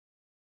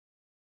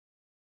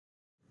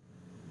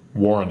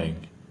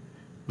Warning: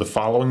 the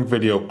following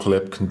video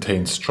clip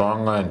contains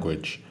strong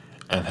language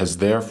and has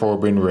therefore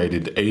been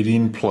rated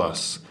 18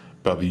 plus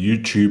by the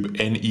YouTube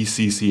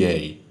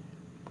NECCA.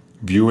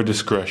 Viewer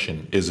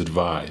discretion is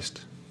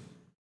advised.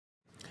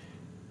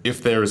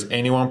 If there is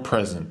anyone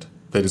present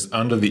that is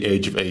under the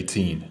age of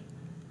 18,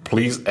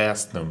 please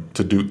ask them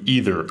to do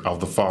either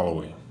of the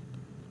following.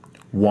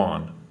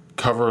 1.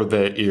 Cover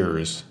their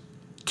ears.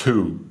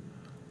 2.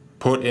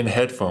 Put in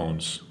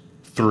headphones.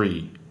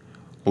 3.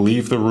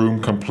 Leave the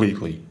room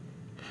completely.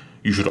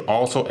 You should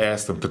also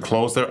ask them to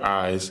close their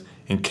eyes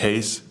in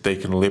case they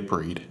can lip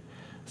read.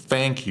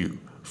 Thank you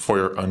for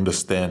your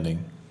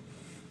understanding.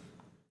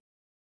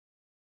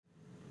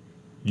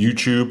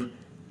 YouTube,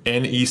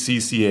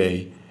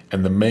 NECCA,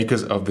 and the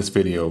makers of this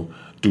video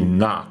do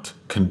not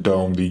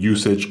condone the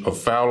usage of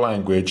foul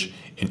language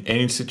in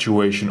any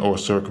situation or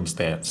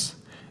circumstance.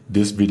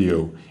 This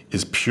video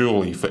is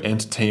purely for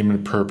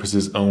entertainment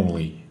purposes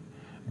only.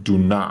 Do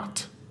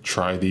not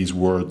try these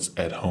words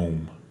at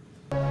home.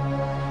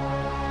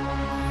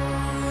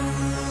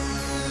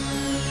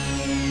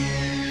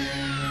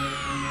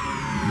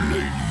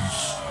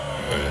 Ladies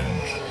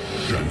and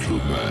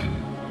gentlemen,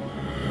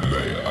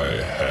 may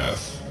I have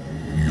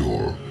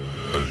your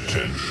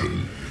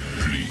attention,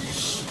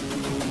 please?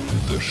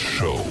 The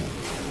show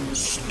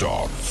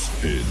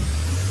starts in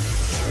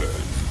 10,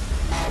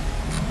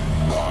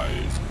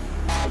 9,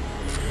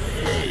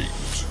 8,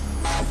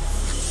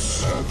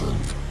 7,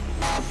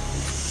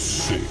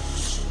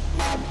 6,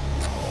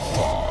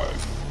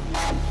 5,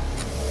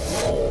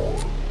 4,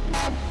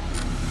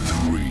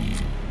 3,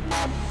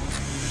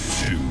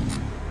 2,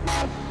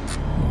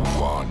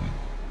 1,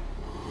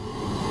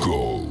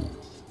 go.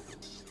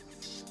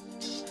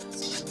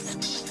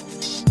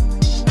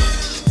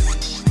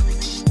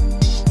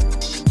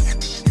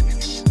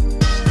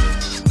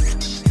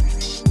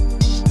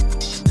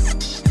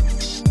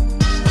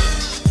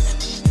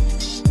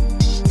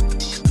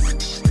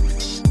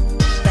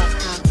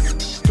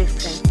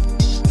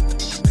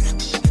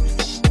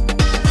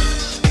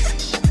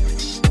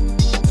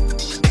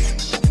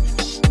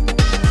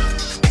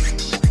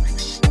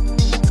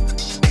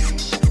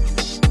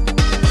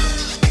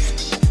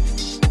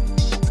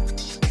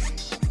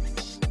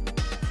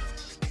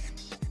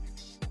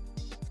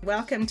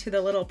 Welcome to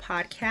the little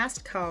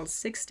podcast called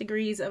 6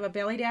 Degrees of a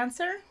Belly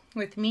Dancer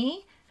with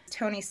me,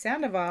 Tony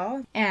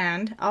Sandoval,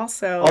 and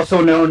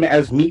also known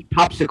as Meat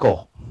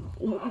Popsicle.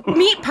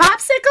 Meat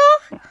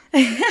Popsicle?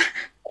 I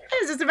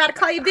was just about to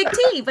call you Big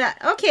T, but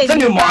okay. It's a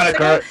new Meat moniker.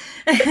 Popsicle.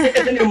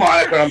 It's a new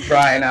moniker I'm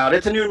trying out.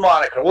 It's a new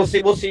moniker. We'll see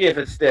if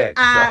it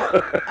sticks.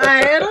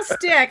 It'll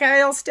stick.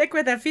 It'll stick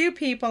with a few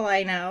people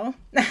I know.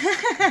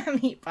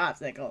 Meat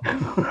Popsicle.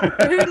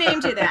 Who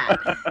named you that?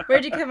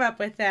 Where'd you come up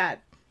with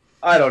that?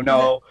 I don't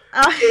know.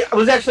 I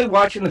was actually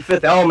watching The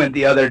Fifth Element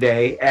the other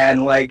day, and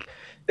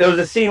there was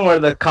a scene where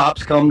the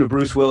cops come to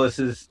Bruce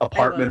Willis's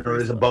apartment or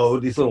his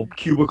abode, this little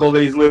cubicle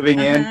that he's living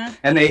in,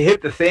 and they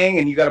hit the thing,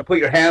 and you got to put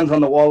your hands on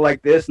the wall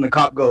like this, and the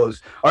cop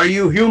goes, "Are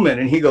you human?"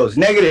 And he goes,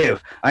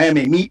 "Negative. I am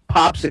a meat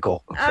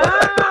popsicle."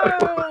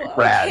 Oh,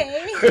 Rad.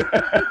 okay.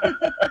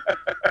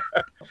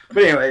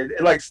 But anyway,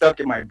 it stuck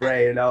in my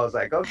brain, and I was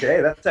like, okay,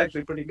 that's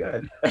actually pretty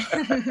good.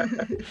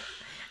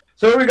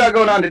 So what we got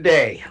going on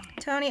today?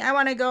 Tony, I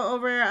want to go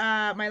over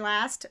my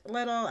last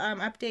little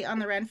update on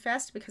the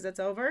Renfest because it's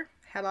over.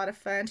 Had a lot of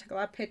fun, took a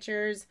lot of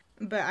pictures,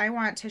 but I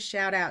want to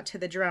shout out to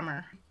the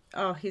drummer.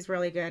 Oh, he's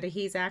really good.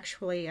 He's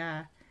actually,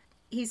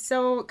 he's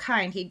so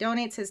kind. He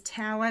donates his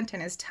talent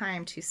and his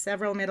time to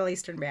several Middle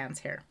Eastern bands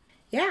here.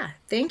 Yeah,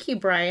 thank you,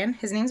 Brian.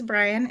 His name's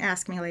Brian.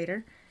 Ask me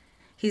later.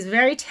 He's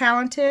very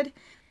talented.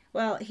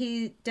 Well,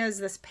 he does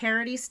this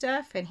parody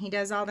stuff, and he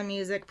does all the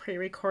music,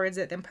 pre-records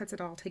it, then puts it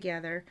all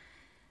together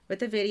with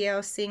the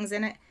video, sings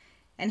in it,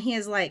 and he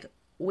is like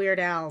Weird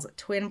Al's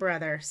twin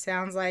brother.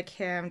 Sounds like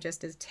him,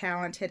 just as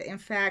talented. In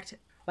fact,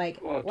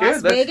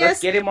 Las Vegas,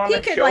 let's get him on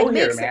the show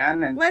here,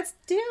 man. Let's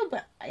do,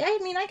 but I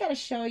mean, I gotta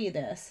show you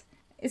this.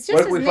 It's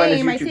just his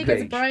name. I think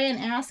it's Brian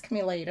Ask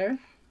Me Later,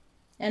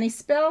 and he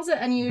spells it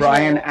unusual.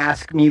 Brian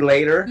Ask Me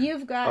Later?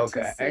 You've got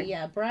to see,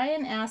 yeah,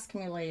 Brian Ask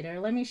Me Later.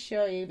 Let me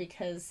show you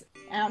because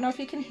I don't know if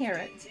you can hear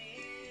it.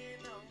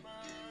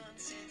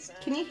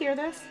 Can you hear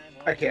this?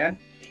 I can.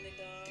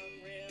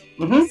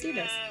 See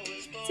this?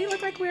 See,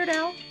 look like Weird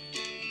Al?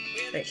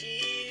 Wait.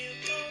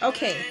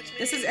 Okay,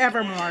 this is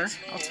Evermore.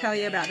 I'll tell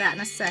you about that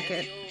in a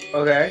second.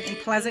 Okay. In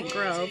Pleasant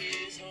Grove.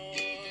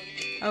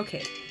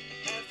 Okay.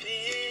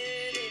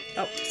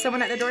 Oh,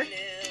 someone at the door?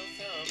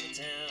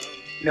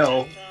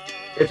 No,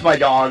 it's my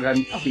dog.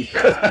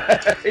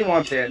 He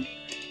wants in.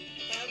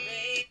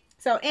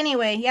 So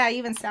anyway, yeah, he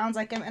even sounds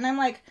like him. And I'm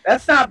like...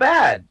 That's not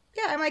bad.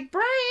 Yeah, I'm like,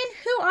 Brian,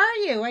 who are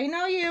you? I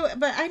know you,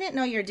 but I didn't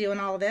know you're doing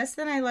all this.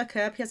 Then I look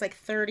up, he has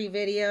 30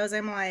 videos.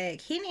 I'm like,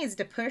 he needs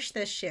to push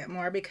this shit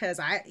more because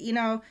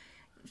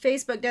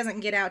Facebook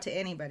doesn't get out to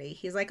anybody.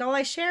 He's like, oh,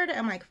 I shared it.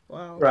 I'm like,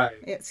 well, right.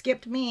 It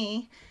skipped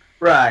me.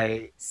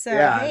 Right. So,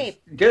 yeah. Hey.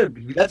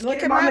 Dude, let's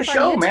get him on the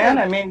show, man.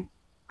 I mean,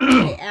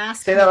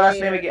 say that last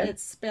name again.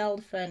 It's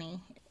spelled funny.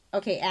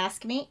 Okay,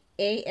 Ask Me,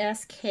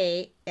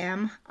 ASKMI,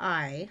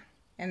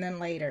 and then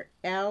later,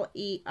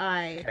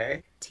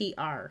 LEITR.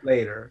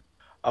 Later.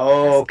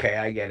 Okay,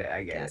 I get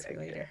it. Ask Me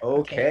Later.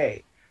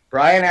 Okay.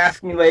 Brian,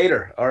 ask me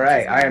later. All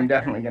right, I am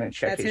definitely going to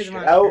check his shit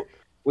out.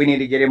 We need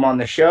to get him on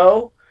the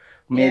show.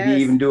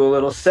 Maybe even do a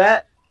little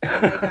set. Oh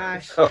my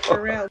gosh,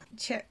 for real.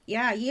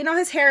 Yeah, you know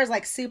his hair is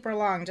like super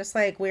long, just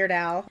like Weird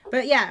Al.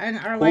 But yeah, and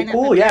our lineup.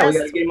 Cool, yeah, we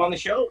gotta get him on the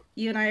show.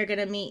 You and I are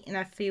gonna meet in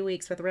a few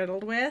weeks with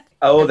Riddled With.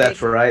 Oh,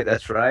 that's right.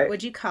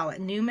 What'd you call it?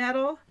 New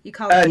metal? You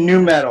call it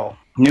new metal.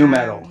 New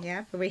metal.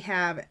 Yeah, but we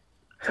have.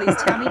 Please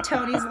tell me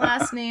Tony's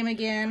last name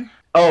again.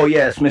 Oh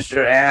yes,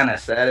 Mr.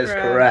 Annis. That is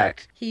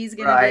correct. He's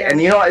gonna be. And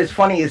you know what's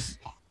funny is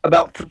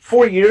about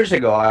 4 years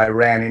ago I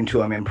ran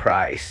into him in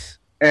Price.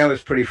 And it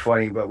was pretty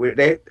funny, but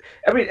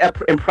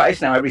in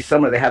Price now every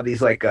summer they have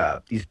these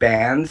these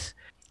bands,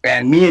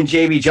 and me and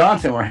JB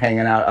Johnson were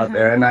hanging out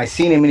there, and I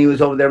seen him and he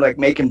was over there like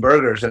making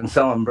burgers and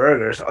selling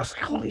burgers. I was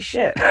like, holy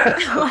shit!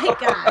 Oh my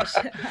gosh!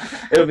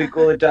 It would be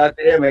cool to talk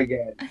to him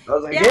again. I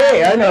was like,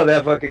 hey, I know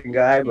that fucking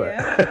guy, but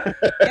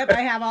yep,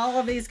 I have all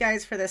of these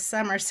guys for this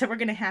summer, so we're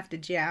gonna have to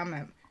jam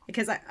them.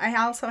 Because I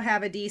also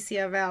have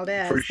Adicia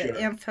Valdez,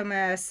 the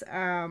infamous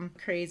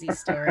Crazy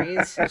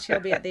Stories. She'll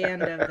be at the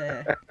end of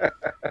the.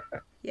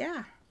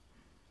 Yeah.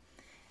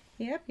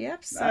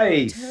 Yep. So,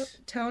 nice.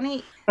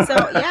 Tony.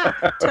 So, yeah,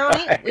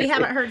 Tony, we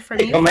haven't heard from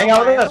you. Come hang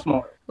out with us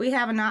more. We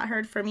have not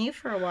heard from you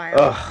for a while.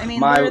 Ugh, I mean,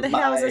 where the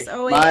hell is this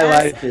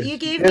OAS? You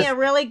gave me a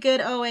really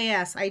good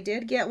OAS. I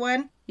did get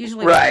one.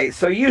 Usually. Right.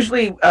 So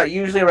usually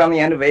around the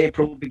end of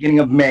April, beginning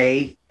of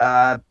May,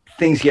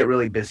 things get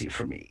really busy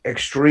for me.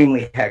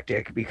 Extremely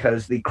hectic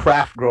because the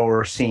craft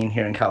grower scene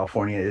here in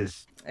California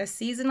is a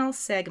seasonal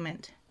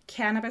segment.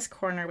 Cannabis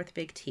Corner with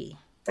Big T.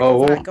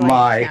 Oh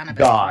my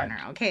God. Corner,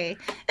 okay.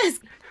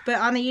 But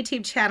on the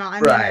YouTube channel,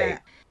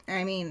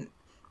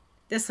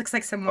 this looks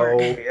like some work.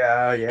 Oh,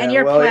 yeah. And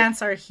your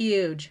plants are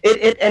huge.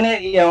 They're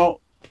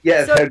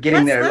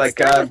getting there.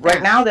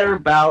 Right now they're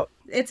about...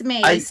 It's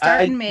May.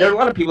 Start in May. There are a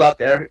lot of people out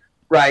there.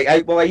 Right.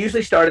 I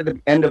usually start at the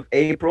end of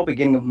April,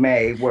 beginning of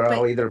May, where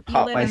I'll either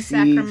pop my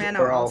seeds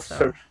or I'll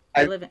search.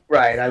 I live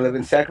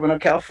in Sacramento,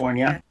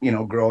 California. You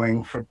know,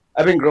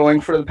 I've been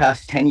growing for the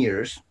past 10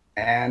 years,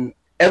 and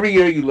every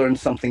year you learn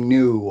something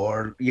new,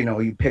 or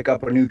you pick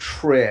up a new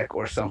trick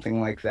or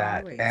something like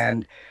that. Always.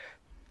 And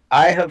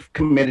I have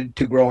committed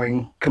to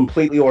growing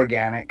completely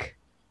organic,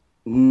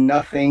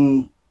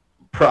 nothing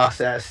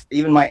processed.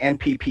 Even my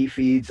NPP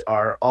feeds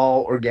are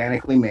all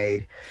organically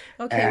made.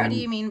 Okay, what do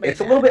you mean by that?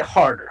 It's a little bit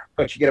harder,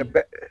 but you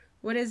get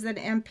what is an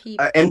NPP?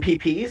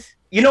 NPPs?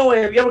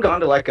 Have you ever gone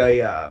to like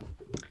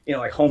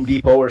Home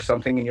Depot or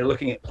something, and you're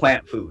looking at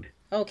plant food?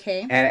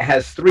 Okay. And it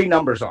has 3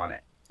 numbers on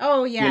it.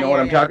 Oh, yeah. You know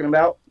what I'm talking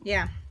about?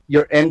 Yeah.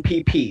 Your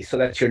NPP, so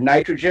that's your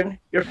nitrogen,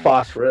 your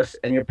phosphorus,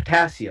 and your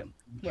potassium.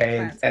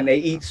 Okay, and they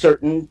eat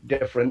certain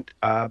different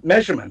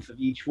measurements of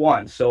each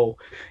one. So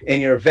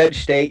in your veg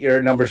state, your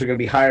numbers are going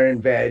to be higher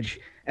in veg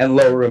and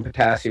lower in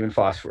potassium and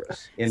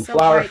phosphorus. In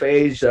flower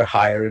phase, they're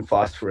higher in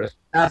phosphorus,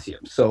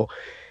 potassium. So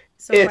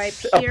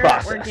it's by pure a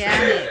process.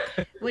 Organic,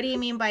 what do you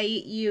mean by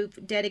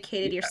you've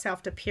dedicated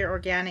yourself to pure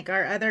organic?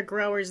 Are other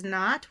growers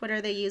not? What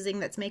are they using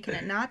that's making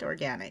it not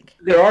organic?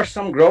 There are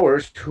some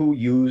growers who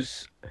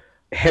use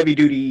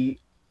heavy-duty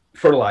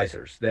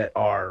fertilizers that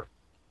are,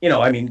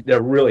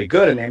 they're really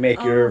good and they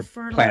make your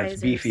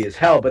plants beefy as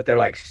hell, but they're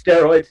like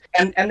steroids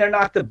and they're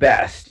not the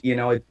best.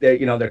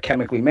 They're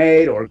chemically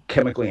made or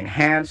chemically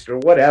enhanced or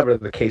whatever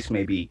the case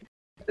may be.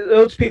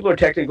 Those people are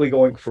technically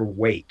going for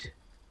weight.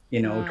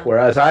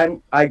 Whereas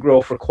I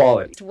grow for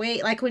quality.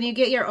 Wait, like when you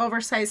get your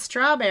oversized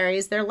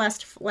strawberries, they're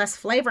less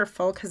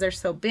flavorful because they're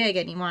so big,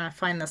 and you want to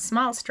find the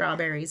small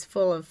strawberries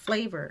full of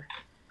flavor.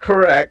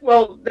 Correct.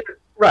 Well,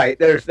 right,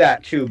 there's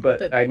that too, but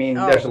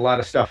there's a lot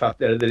of stuff out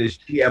there that is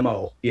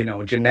GMO,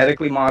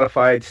 genetically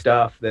modified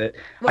stuff that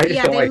I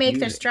just don't like. They make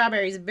their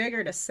strawberries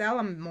bigger to sell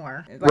them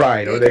more.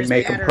 Right, or they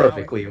make them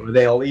perfectly, or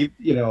they'll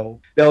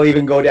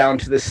even go down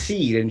to the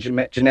seed and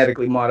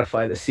genetically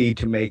modify the seed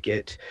to make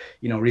it,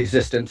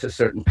 resistant to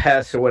certain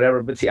pests or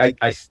whatever. But see,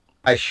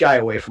 I shy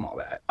away from all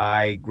that.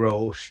 I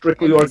grow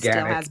strictly organic.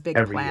 Still has big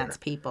plants,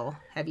 people.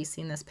 Have you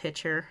seen this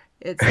picture?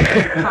 It's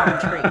a palm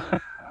tree.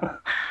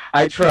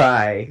 I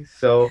try.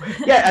 So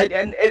yeah,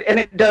 and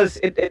it does.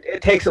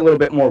 It takes a little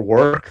bit more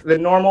work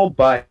than normal,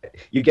 but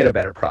you get a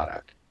better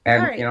product.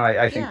 And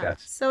I think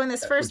that's. So in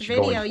this first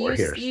video,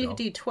 you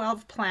do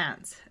 12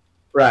 plants.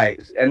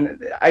 Right,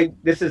 and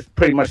this is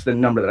pretty much the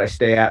number that I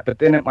stay at. But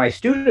then at my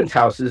students'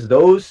 houses,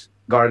 those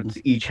gardens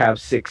each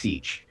have 6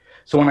 each.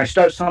 So when I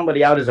start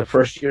somebody out as a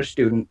first-year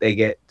student, they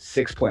get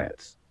 6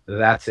 plants.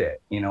 That's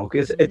it,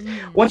 because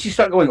once you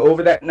start going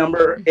over that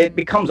number, it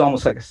becomes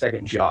almost like a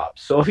second job.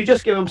 So if you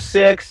just give them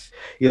 6,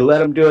 you let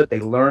them do it, they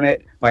learn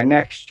it. By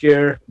next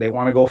year, they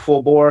want to go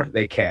full bore,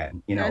 they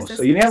can,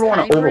 So you never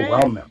want to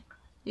overwhelm them.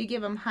 You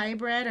give them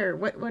hybrid, or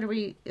what are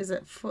we, is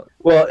it?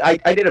 Well,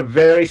 I did a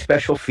very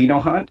special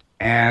pheno hunt,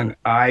 and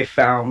I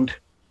found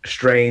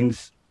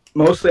strains.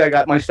 Mostly I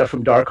got my stuff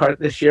from Dark Heart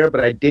this year,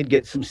 but I did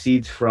get some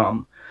seeds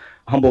from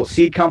Humboldt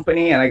Seed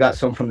Company, and I got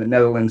some from the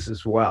Netherlands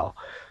as well.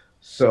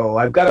 So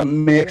I've got a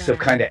mix of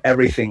kind of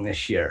everything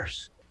this year.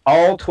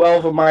 All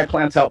 12 of my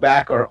plants out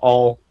back are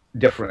all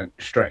different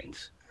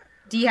strains.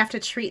 Do you have to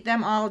treat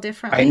them all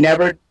differently? I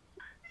never,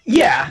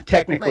 yeah,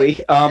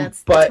 technically,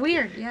 that's but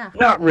weird, yeah.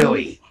 Not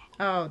really.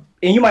 Oh.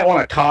 And you might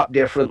want to top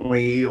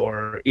differently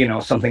or, you know,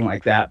 something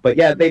like that. But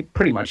yeah, they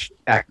pretty much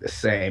act the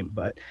same.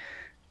 But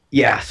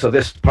yeah, so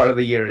this part of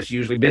the year is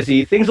usually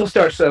busy. Things will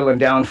start settling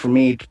down for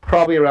me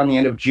probably around the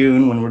end of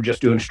June when we're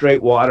just doing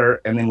straight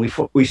water. And then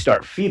we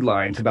start feed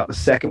lines about the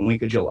second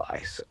week of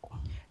July. So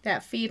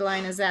that feed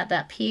line, is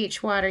that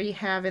pH water you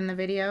have in the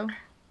video?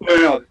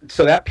 No.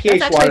 So that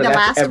pH water,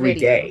 that's every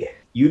day.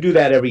 You do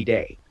that every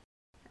day.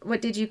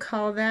 What did you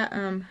call that?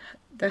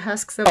 The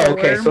husks of a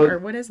worm, or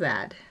what is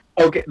that?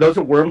 Okay, those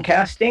are worm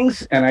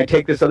castings, and I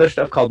take this other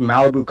stuff called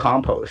Malibu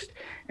compost.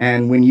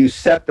 And when you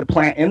set the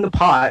plant in the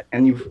pot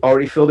and you've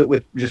already filled it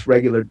with just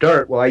regular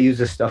dirt, well, I use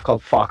this stuff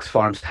called Fox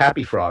Farms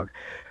Happy Frog.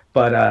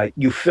 But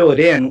you fill it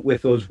in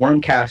with those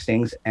worm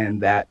castings and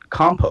that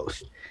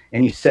compost,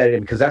 and you set it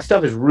in, because that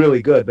stuff is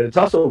really good, but it's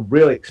also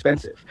really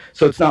expensive.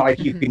 So it's not like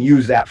you can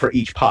use that for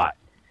each pot.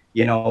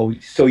 You know,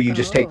 so you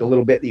just take the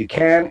little bit that you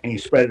can and you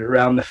spread it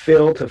around the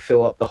fill to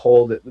fill up the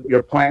hole that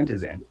your plant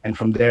is in. And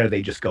from there,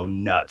 they just go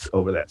nuts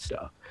over that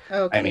stuff.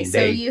 Okay, I mean,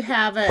 so you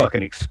have it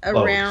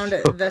around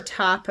the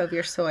top of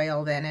your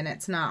soil then, and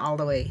it's not all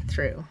the way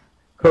through.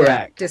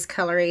 Correct. The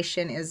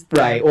discoloration is...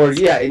 Right, or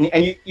yeah,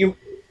 and you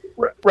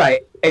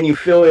right, and you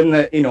fill in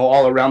the, you know,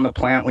 all around the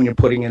plant when you're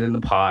putting it in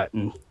the pot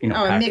and, you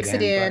know, and mix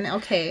it in. But...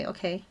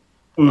 Okay.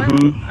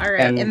 Mm-hmm. Wow. All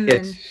right. And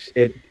then...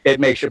 it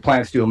makes your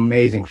plants do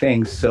amazing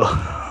things. So.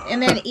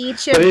 And then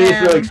each of them. It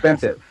is really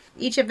expensive.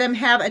 Each of them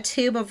have a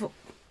tube of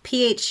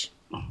pH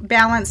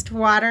balanced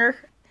water.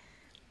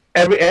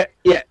 Well,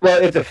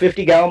 it's a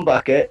 50-gallon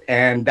bucket,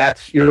 and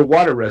that's your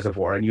water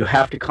reservoir, and you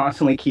have to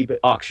constantly keep it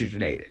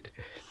oxygenated.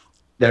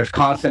 There's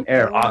constant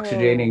air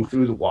oxygenating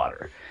through the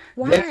water.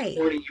 Why? Then in the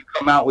morning you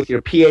come out with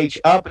your pH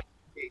up and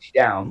pH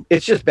down.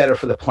 It's just better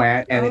for the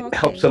plant, and it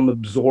helps them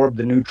absorb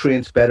the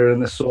nutrients better in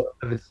the soil.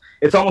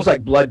 It's almost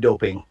like blood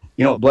doping.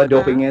 You know what blood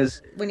doping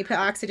is? When you put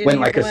oxygen in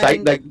your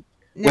blood,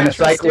 when a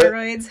cyclist,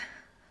 steroids?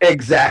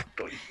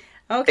 Exactly.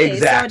 Okay,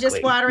 so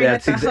just watering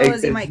with the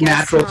hose, you might get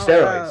natural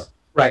steroids.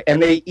 Right,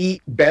 and they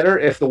eat better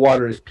if the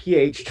water is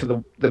pH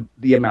to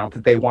the amount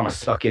that they want to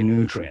suck in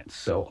nutrients.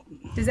 So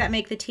does that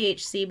make the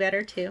THC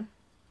better too?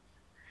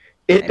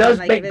 It does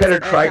make better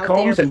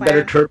trichomes and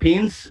better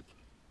terpenes.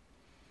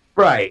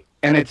 Right,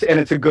 and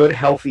it's a good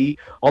healthy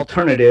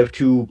alternative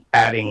to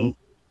adding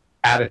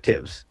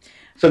additives.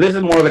 So this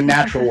is more of a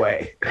natural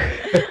way.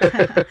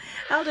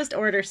 I'll just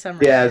order some.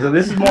 So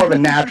this is more of a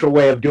natural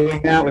way of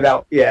doing that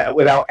without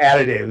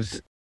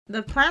additives.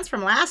 The plants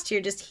from last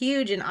year just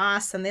huge and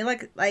awesome. They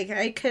look like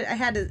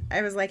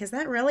I was like, is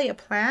that really a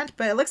plant?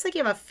 But it looks like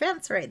you have a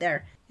fence right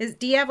there.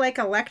 Do you have like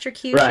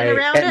electrocution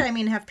around it? I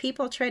mean, have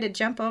people tried to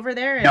jump over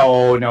there?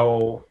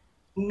 No.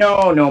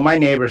 My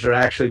neighbors are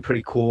actually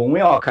pretty cool, and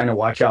we all kind of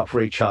watch out for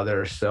each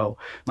other. So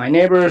my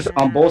neighbors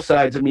on both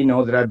sides of me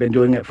know that I've been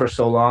doing it for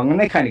so long, and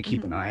they kind of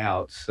keep an eye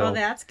out. So. Oh,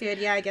 that's good.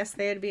 Yeah, I guess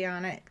they would be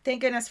on it.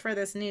 Thank goodness for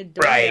this new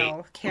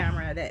doorbell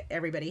camera that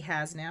everybody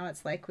has now.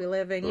 It's like we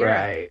live in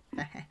Europe.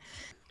 Right.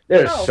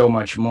 There's so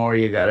much more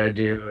you gotta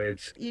do.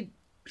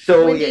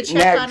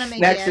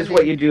 Next is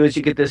what you do is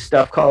you get this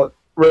stuff called.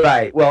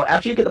 Right. Well,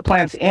 after you get the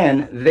plants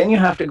in, then you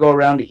have to go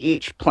around to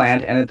each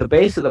plant, and at the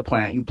base of the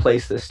plant, you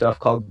place this stuff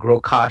called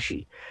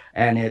Grokashi,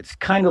 and it's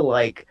kind of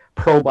like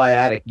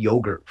probiotic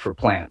yogurt for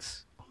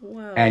plants.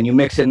 Whoa. And you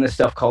mix in this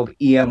stuff called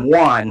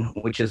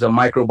EM1, which is a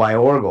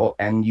microbioorgal,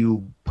 and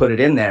you put it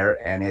in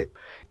there, and it.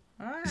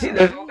 See,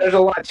 there's a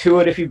lot to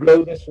it if you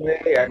grow this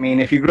way. I mean,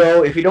 if you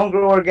don't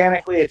grow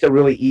organically, it's a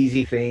really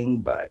easy thing,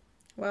 but.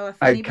 Well, if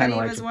anybody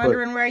was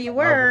wondering where you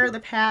were the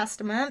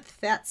past month,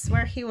 that's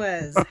where he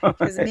was.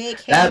 Because May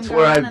came that's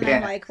where I've and been.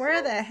 I'm like,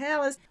 where the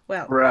hell is...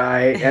 Well,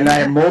 right, and I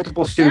have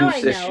multiple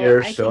students this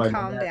year, so I can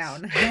calm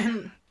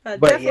down.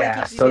 But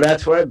yeah, so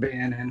that's where I've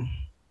been, and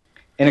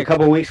in a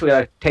couple of weeks we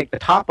got to take the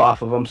top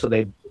off of them so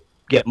they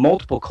get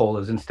multiple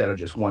colas instead of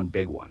just one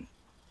big one.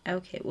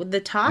 Okay, well, the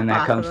top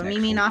off of them,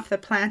 you mean off the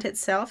plant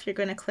itself? You're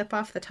going to clip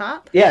off the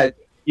top? Yeah,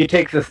 you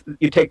take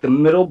the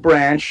middle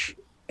branch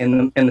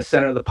in the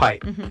center of the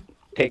pipe. Mm-hmm.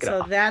 Take it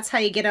off. So that's how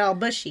you get it all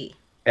bushy.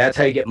 That's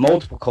how you get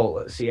multiple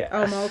colas, yes.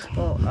 Oh,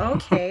 multiple.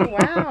 Okay,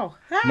 wow.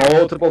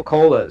 Multiple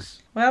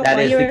colas. Well, that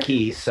is the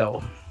key,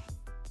 so...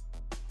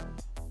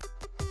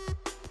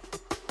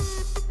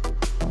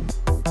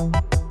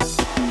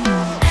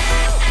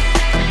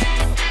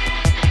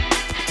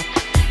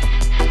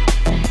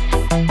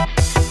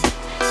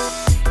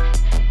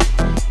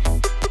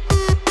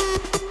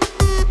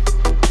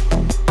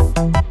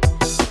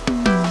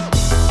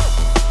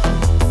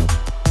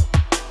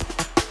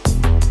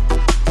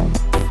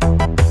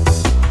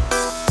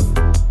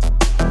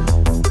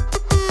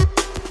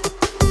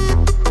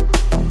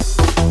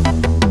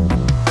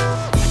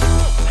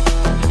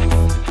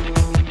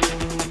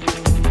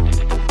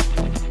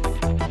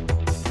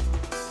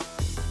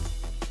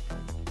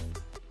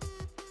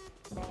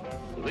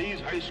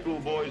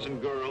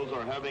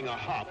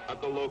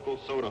 at the local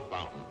soda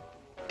fountain.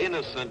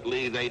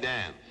 Innocently they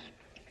dance,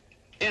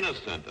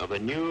 innocent of a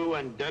new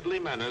and deadly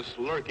menace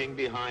lurking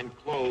behind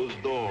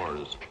closed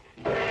doors.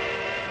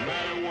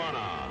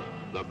 Marijuana,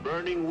 the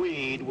burning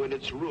weed with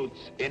its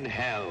roots in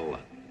hell.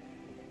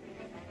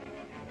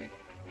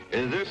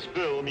 In this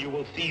film, you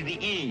will see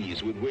the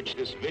ease with which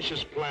this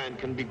vicious plant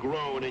can be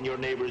grown in your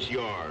neighbor's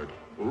yard,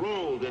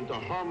 rolled into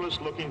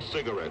harmless-looking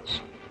cigarettes,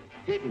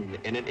 hidden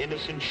in an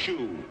innocent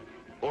shoe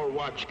or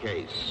watch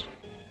case.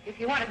 If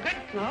you want a good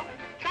smoke,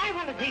 try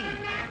one of these.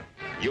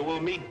 You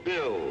will meet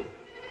Bill,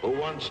 who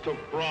once took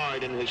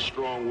pride in his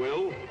strong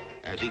will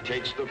as he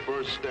takes the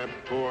first step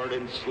toward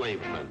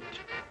enslavement.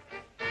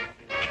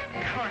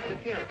 Of course,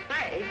 if you're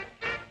afraid.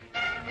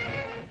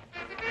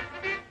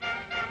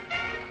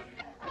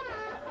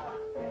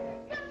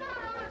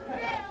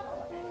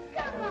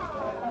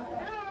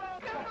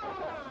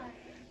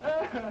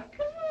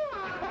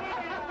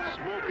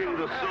 Smoking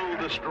the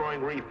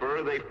soul-destroying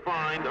reefer, they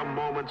find a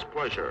moment's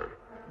pleasure,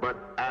 but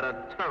at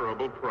a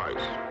terrible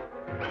price.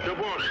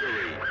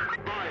 Debauchery,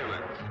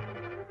 violence,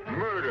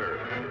 murder,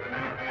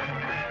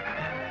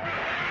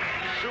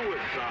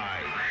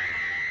 suicide,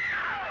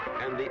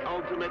 and the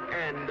ultimate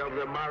end of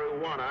the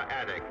marijuana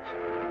addict.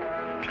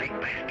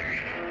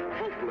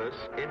 Hopeless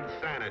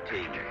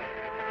insanity.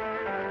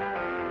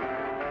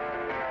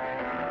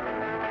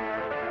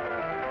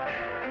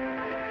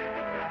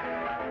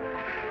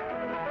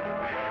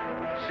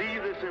 See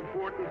this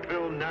important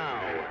film now,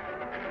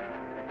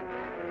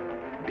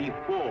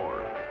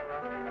 before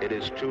it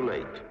is too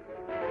late.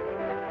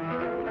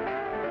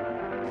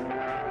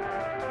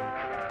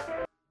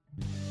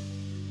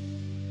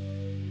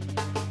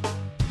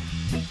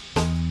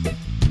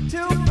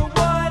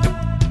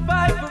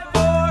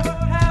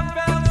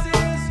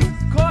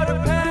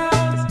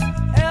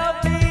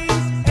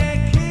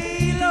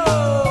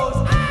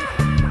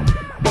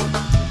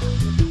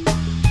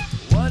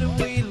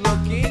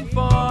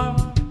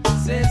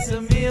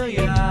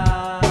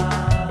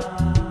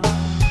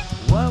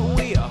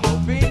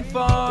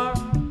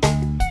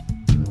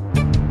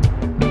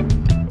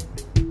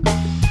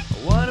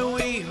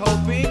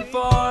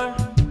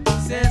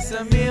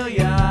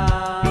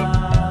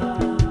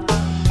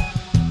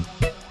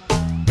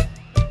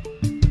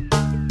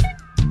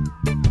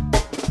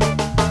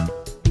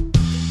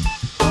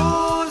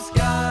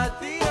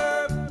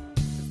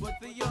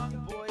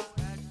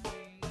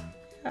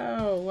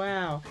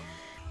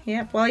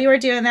 Yep, while you were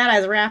doing that, I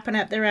was wrapping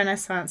up the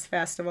Renaissance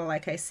Festival.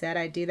 Like I said,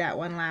 I do that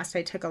one last.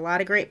 I took a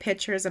lot of great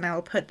pictures, and I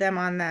will put them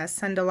on the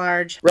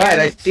Sundalarge. Right,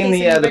 I've seen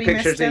the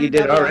pictures that you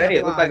did already.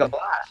 It looked like a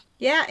blast.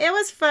 Yeah, it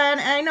was fun.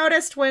 I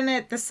noticed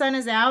when the sun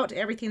is out,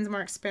 everything's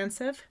more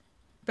expensive.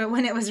 But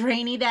when it was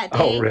rainy that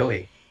day, oh,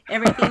 really?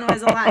 Everything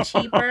was a lot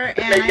cheaper.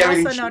 And I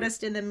also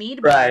noticed in the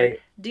mead bar,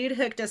 dude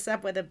hooked us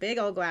up with a big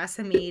old glass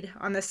of mead.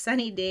 On the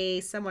sunny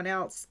day, someone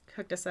else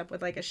hooked us up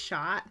with like a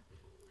shot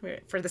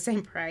for the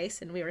same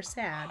price, and we were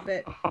sad.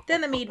 But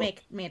then the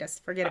mead made us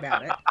forget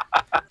about it.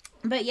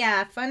 But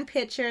yeah, fun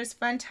pictures,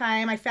 fun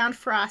time. I found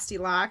Frosty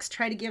Locks,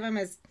 tried to give him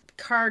his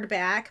card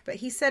back, but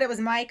he said it was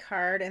my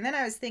card. And then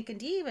I was thinking,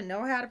 do you even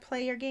know how to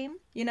play your game?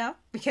 You know,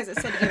 because it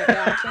said to give it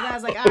back. But I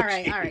was like, all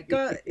right,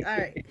 go. All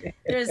right,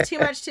 there's too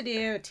much to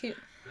do.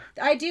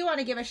 I do want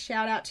to give a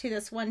shout out to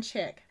this one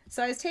chick.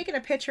 So I was taking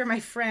a picture of my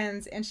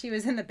friends, and she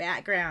was in the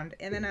background.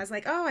 And then I was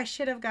like, oh, I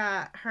should have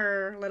got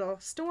her little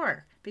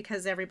store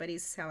because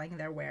everybody's selling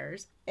their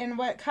wares. And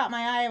what caught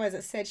my eye was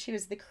it said she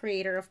was the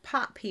creator of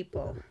Pot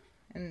People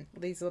and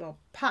these little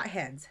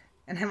potheads.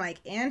 And I'm like,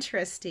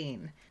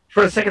 interesting.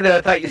 For a second there,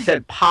 I thought you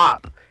said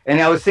pop, and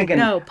I was thinking,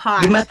 no,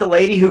 pot. You met the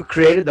lady who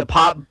created the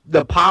pop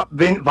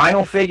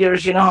vinyl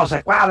figures, you know? I was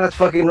like, wow, that's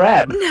fucking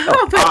rad. No,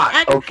 but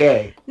pot.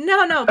 Okay.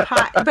 No,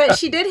 pot. But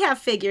she did have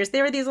figures.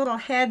 They were these little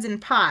heads in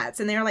pots,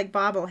 and they were like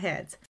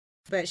bobbleheads.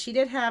 But she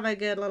did have a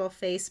good little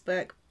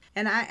Facebook,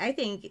 and I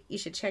think you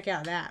should check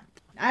out that.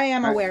 I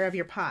am aware of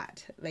your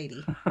pot,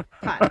 lady.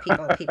 Pot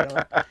people.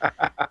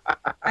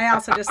 I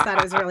also just thought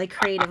it was a really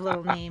creative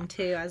little name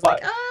too. I was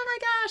like, oh my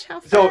gosh, how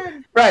fun.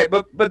 So, right,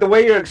 but the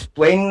way you're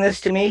explaining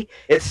this to me,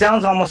 it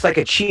sounds almost like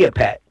a chia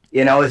pet.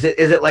 You know, is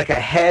it like a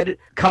head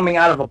coming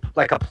out of a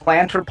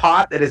planter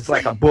pot that is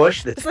like a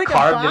bush that's like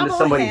carved into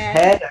somebody's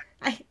head?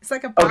 It's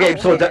like a bobblehead. Okay,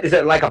 so is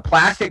it like a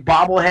plastic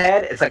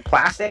bobblehead? It's like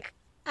plastic?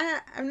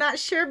 I'm not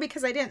sure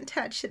because I didn't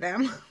touch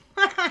them.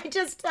 I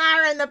just saw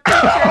her in the picture.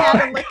 I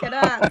had to look it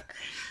up.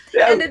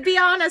 Yeah. And to be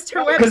honest,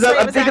 her website was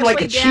actually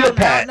like a chia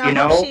pet, you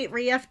know? She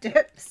re-effed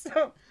it.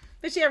 So,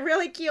 but she had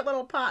really cute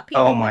little pot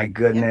people. Oh my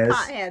goodness!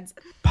 Potheads.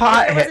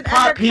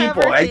 Pot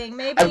people.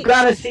 I've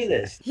got to see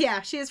this.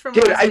 Yeah, she is from.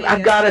 Dude,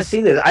 I've got to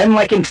see this. I'm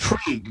like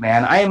intrigued,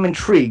 man. I am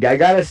intrigued. I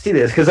got to see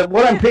this because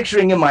what I'm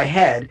picturing in my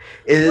head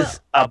is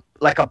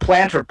like a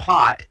planter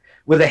pot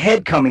with a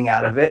head coming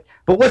out of it.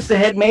 But what's the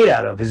head made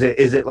out of? Is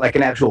it like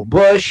an actual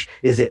bush?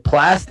 Is it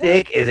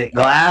plastic? Is it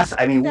glass?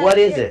 I mean, what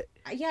is it?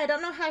 Yeah, I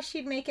don't know how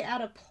she'd make it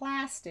out of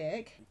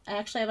plastic. I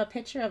actually have a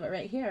picture of it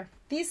right here.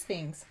 These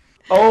things.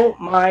 Oh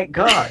my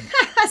god.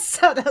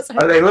 So those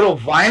Are they little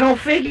vinyl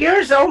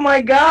figures? Oh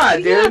my god,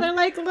 dude. Yeah, they're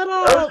like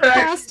little Those are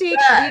actually plastic.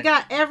 bad. You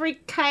got every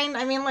kind.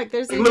 I mean, like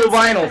there's Little even some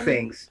vinyl kind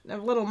things.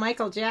 of little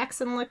Michael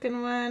Jackson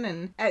looking one,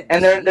 and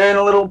they're in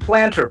a little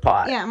planter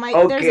pot. yeah,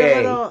 there's a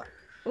little.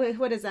 Wait,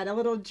 what is that? A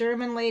little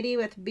German lady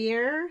with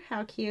beer?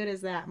 How cute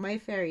is that? My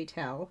fairy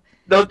tale.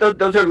 Those are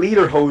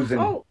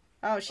lederhosen.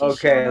 Oh, she's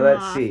Okay, showing them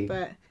let's off, see.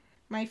 But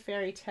my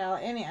fairy tale,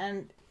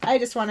 and I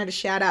just wanted to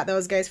shout out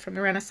those guys from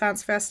the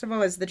Renaissance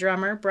Festival as the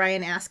drummer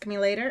Brian Ask Me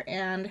Later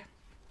and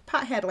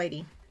Pothead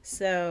Lady.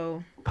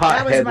 So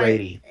that was Pothead my,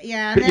 Lady.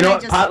 Yeah, and You then know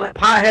I what,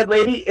 just Pothead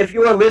Lady? If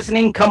you are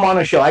listening, come on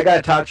the show. I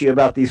gotta talk to you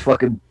about these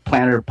fucking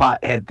planter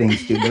pothead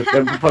things, dude.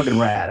 They're fucking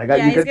rad.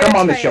 You he's can come gonna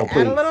on the try show, it.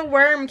 please. Add a little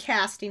worm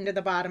casting to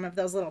the bottom of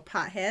those little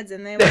potheads,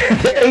 and they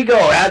There you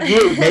go,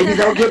 dude. Maybe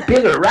they'll get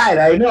bigger. Right,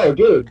 I know,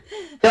 dude.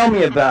 Tell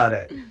me about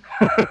it.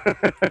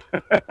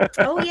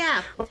 Oh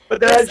yeah. But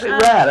they're actually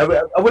rad. I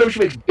wonder if she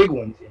makes big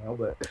ones,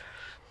 but...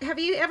 Have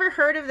you ever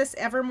heard of this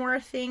Evermore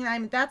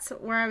thing? That's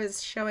where I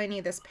was showing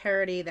you this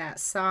parody, that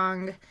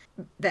song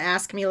the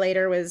Ask Me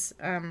Later was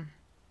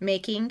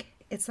making.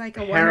 It's like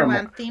a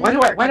Wonderland theme. Why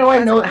do I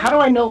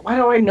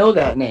know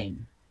that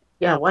name?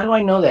 Yeah, why do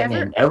I know that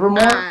name?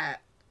 Evermore?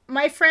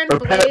 My friend Or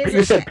Blaze.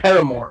 you said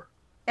Paramore.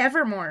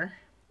 Evermore.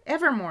 Why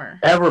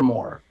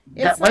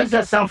It's does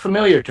that sound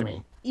familiar to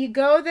me? You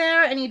go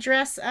there and you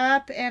dress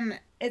up, and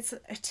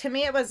to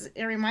me it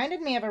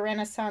reminded me of a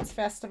Renaissance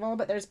festival,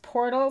 but there's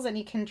portals and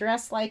you can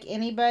dress like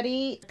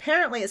anybody.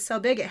 Apparently it's so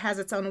big it has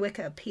its own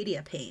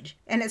Wikipedia page,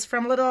 and it's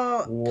from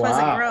little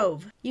Pleasant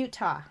Grove,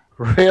 Utah.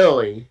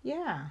 Really?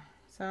 Yeah.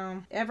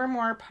 So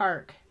Evermore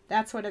Park,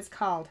 that's what it's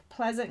called,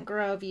 Pleasant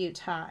Grove,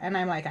 Utah. And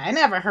I'm like, I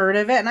never heard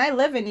of it, and I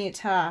live in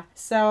Utah.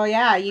 So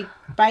yeah, you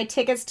buy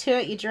tickets to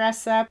it, you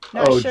dress up.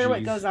 Not sure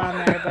what goes on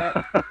there,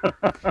 but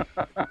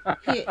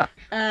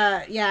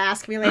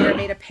Ask Me Later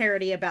made a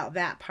parody about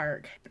that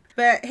park.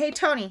 But hey,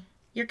 Tony,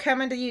 you're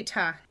coming to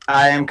Utah.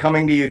 I am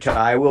coming to Utah.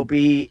 I will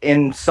be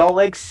in Salt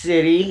Lake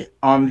City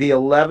on the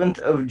 11th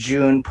of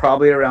June,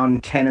 probably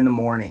around 10 in the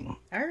morning.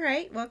 All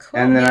right, well, cool.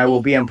 And then I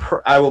will be in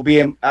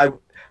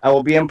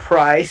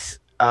Price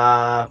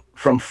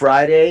from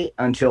Friday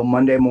until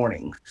Monday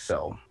morning.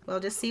 So we'll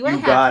just see what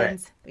you got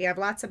happens. it. We have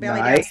lots of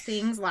belly dance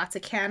things, lots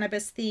of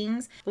cannabis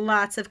things,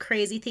 lots of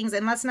crazy things,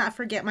 and let's not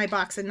forget my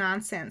box of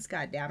nonsense.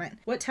 God damn it!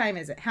 What time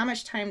is it? How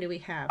much time do we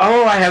have?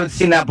 Oh, I haven't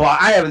seen that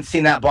box. I haven't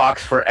seen that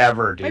box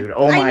forever, dude.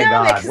 Oh my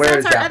god, where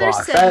is that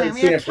box? I haven't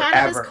seen it forever. We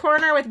have Cannabis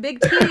Corner with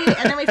Big T,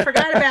 and then we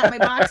forgot about my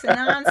box of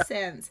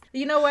nonsense.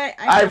 You know what?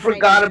 I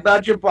forgot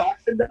about your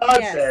box of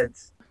nonsense.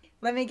 Yes.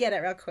 Let me get it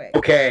real quick.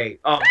 Okay.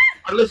 Our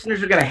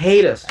listeners are gonna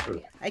hate us for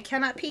that. I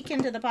cannot peek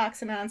into the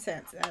box of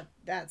nonsense.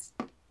 That's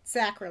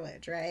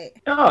sacrilege, right?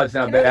 No, it's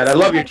not bad. I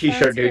love your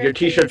t-shirt, dude. Your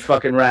t-shirt's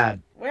fucking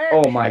rad.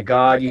 Oh my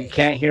god, you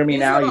can't hear me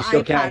now? You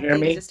still can't hear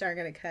me? Just aren't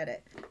gonna cut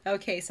it.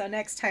 Okay, so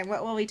next time,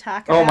 what will we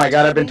talk about? Oh my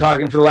god, I've been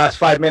talking for the last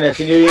 5 minutes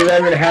and you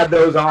haven't even had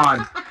those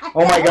on.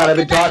 Oh my god, I've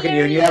been talking to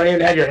you and you haven't even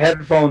had your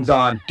headphones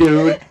on,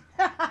 dude.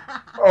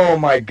 Oh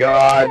my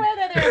god.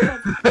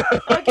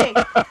 Okay,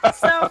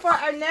 so for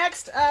our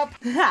next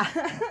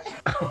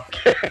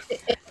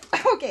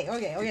Okay.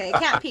 I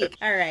can't peek.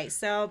 All right,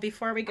 so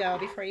before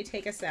you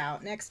take us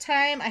out, next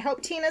time, I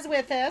hope Tina's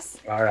with us.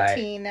 All right.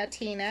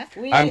 Tina.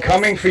 I'm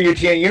coming for you,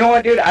 Tina. You know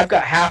what, dude? I've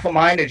got half of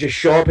mine to just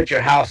show up at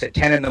your house at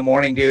 10 in the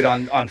morning, dude,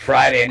 on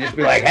Friday and just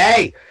be like,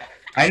 hey,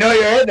 I know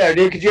you're in there,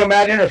 dude. Could you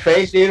imagine her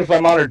face, dude, if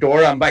I'm on her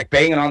door? I'm like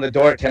banging on the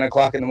door at 10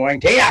 o'clock in the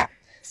morning. Tina,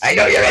 I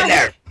know you're in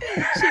there.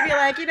 She'd be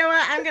like, you know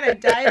what? I'm going to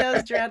dye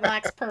those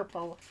dreadlocks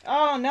purple.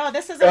 Oh, no,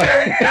 this is a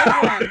really big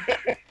one.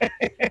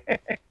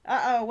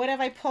 Uh-oh, what have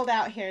I pulled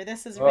out here?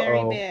 This is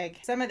very big.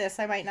 Some of this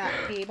I might not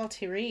be able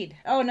to read.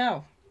 Oh,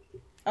 no.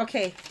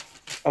 Okay.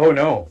 Oh,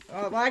 no.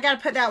 Oh, well, I got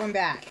to put that one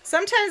back.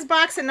 Sometimes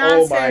box of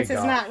nonsense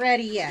is not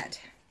ready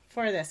yet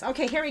for this.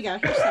 Okay, here we go.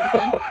 Here's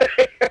something.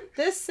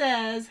 This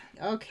says,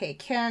 okay,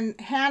 can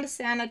hand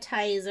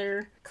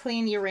sanitizer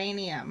clean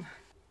uranium?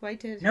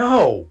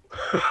 No.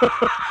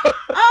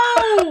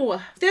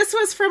 Oh, this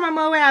was from a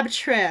Moab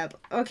trip.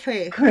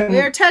 Okay, we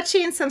were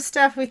touching some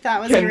stuff we thought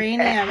was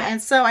uranium,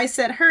 and so I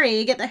said,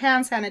 "Hurry, get the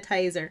hand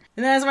sanitizer."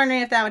 And then I was wondering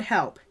if that would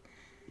help.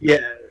 Yeah.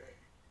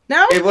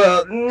 No.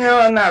 Well,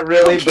 no, not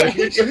really. Okay. But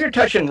if you're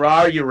touching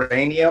raw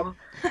uranium,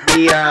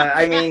 the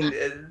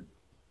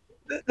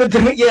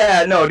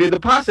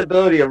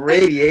possibility of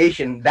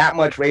radiation, that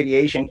much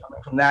radiation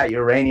coming from that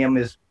uranium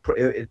is.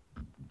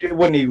 It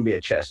wouldn't even be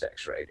a chest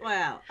X-ray.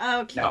 Well,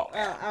 okay. No.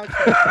 Well,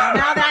 okay. Well,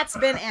 now that's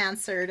been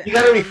answered. You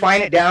got to refine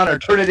it down or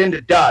turn it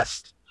into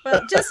dust.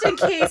 Well, just in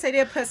case, I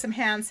did put some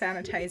hand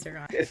sanitizer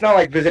on. It's not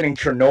like visiting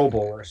Chernobyl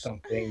or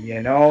something,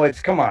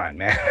 It's come on,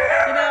 man.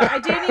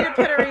 I do need to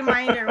put a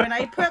reminder. When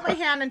I put my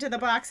hand into the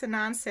box of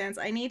nonsense,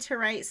 I need to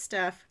write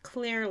stuff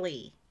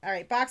clearly. All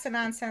right, box of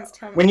nonsense.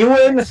 Tell me. When you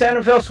were in the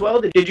Santa Fe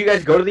Swell, did you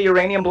guys go to the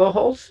uranium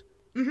blowholes?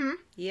 Mm-hmm.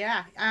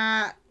 Yeah.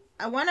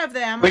 One of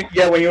them. When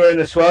you were in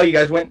the swell, you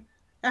guys went.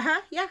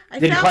 Yeah.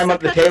 Did you climb up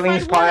the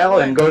tailings pile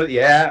and go to?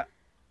 Yeah.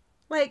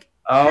 Like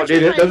Oh, Country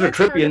dude, those are Hardwood's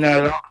hard trippy in to there.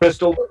 find. They're all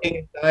crystal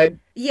looking inside.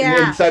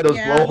 Yeah, Inside those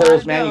yeah, a lot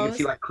blowholes, of man, you can those.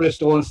 see like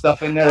crystal and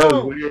stuff in there. That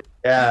was Oh. weird.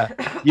 Yeah.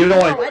 You don't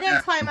want No, to I go didn't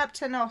there. climb up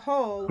to no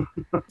hole.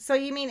 So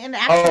you mean in the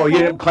actual Oh, you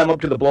hole? didn't climb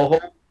up to the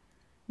blowhole?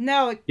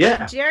 No,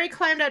 Yeah. Jerry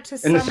climbed up to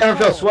In the some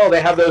Centerville hole. Swell,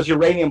 they have those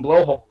uranium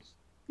blowholes.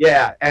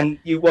 Yeah, and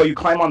you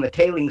climb on the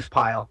tailings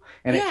pile,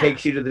 and it Yeah.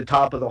 takes you to the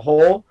top of the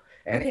hole.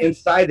 And Okay.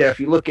 inside there, if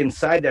you look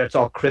inside there, it's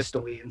all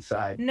crystally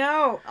inside.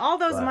 No, all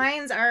those But-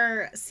 mines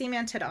are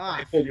cemented off.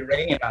 They pulled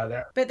uranium out of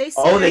there. But they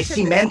Oh, they cemented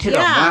cemented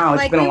them. Yeah, Wow,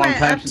 it's like been a we long went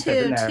time up since I've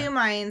been to there. two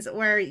mines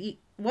where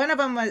one of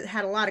them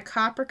had a lot of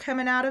copper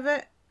coming out of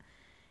it,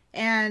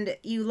 and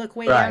you look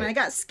way down. And I Right.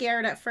 got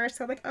scared at first.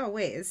 I was like, "Oh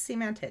wait, it's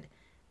cemented,"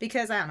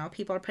 because I don't know,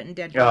 people are putting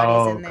dead Oh,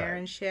 bodies in okay. there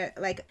and shit.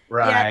 Like,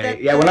 Right.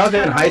 the Yeah, when I was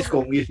in tunnels- high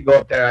school, we used to go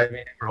up there. I mean,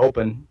 they were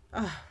open.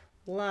 Oh,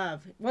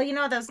 love. Well, you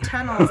know those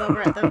tunnels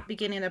over at the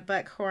beginning of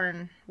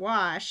Buckhorn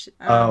Wash.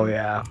 Oh,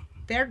 yeah.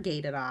 They're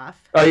gated off.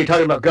 Oh, you're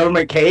talking about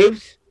government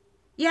caves?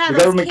 Yeah, The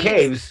those government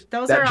caves.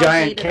 Those that are all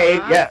giant gated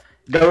cave. off. Yeah,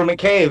 government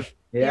cave.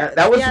 Yeah, Yeah,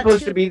 that was yeah, supposed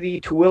too. to be the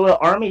Tooele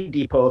Army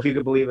Depot, if you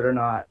could believe it or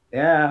not.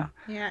 Yeah.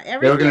 Yeah, They were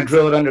going to everything's-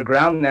 drill it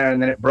underground there,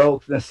 and then it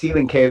broke. The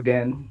ceiling caved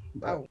in.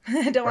 Oh, don't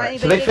want Right. anybody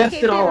So they getting fenced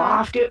caved it all in on.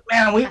 off, dude.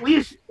 Man, we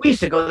used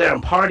to go there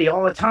and party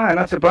all the time.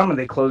 That's a bummer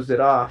they closed it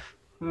off.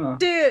 Huh.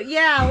 Dude,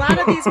 yeah, a lot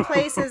of these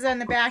places in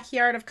the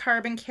backyard of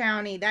Carbon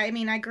County. I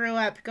mean, I grew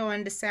up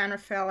going to San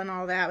Rafael and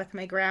all that with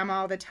my grandma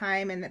all the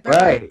time, but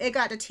Right. it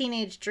got to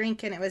teenage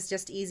drinking. It was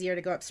just easier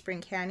to go up Spring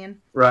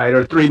Canyon. Right,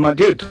 or 3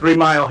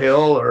 Mile Hill,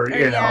 or you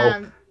yeah,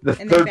 know, the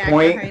and then Third back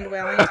Point. behind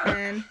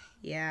Wellington.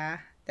 Yeah,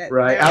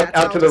 Right, that's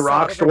out all to the just so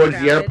rocks towards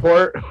the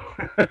overcrowded.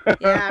 airport.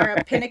 Yeah,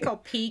 or Pinnacle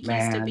Peak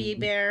used to Man. be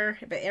there,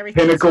 but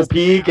everything. Pinnacle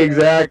Peak,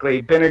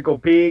 exactly. Pinnacle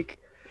Peak.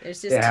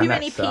 There's just Damn, too that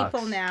many people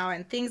sucks. now,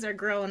 and things are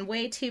growing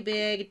way too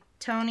big.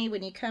 Tony,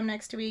 when you come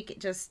next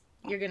week,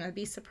 you're gonna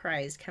be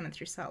surprised coming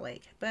through Salt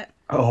Lake. But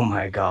Oh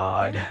my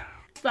God.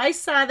 I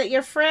saw that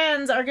your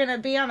friends are gonna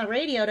be on the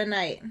radio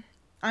tonight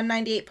on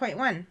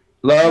 98.1.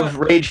 Love,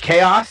 Rage,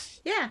 Chaos.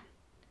 Yeah,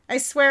 I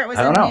swear it was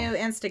I a don't know. new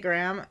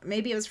Instagram.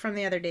 Maybe it was from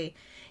the other day.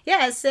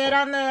 Yeah, it said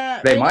on the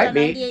They radio might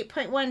be.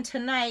 98.1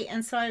 tonight,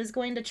 and so I was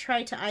going to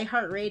try to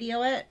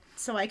iHeartRadio it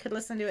so I could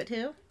listen to it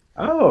too.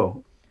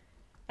 Oh,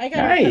 I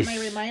gotta put Nice. my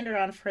reminder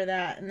on for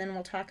that, and then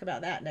we'll talk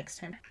about that next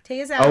time.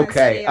 Take us out. and okay.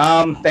 stay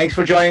up. Thanks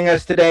for joining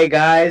us today,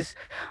 guys.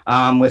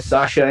 With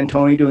Sasha and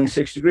Tony doing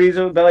 6 Degrees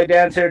of Belly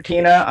Dancer,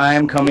 Tina, I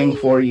am coming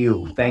for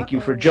you. Thank you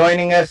for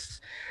joining us.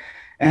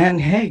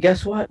 And hey,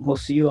 guess what? We'll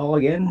see you all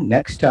again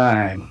next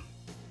time.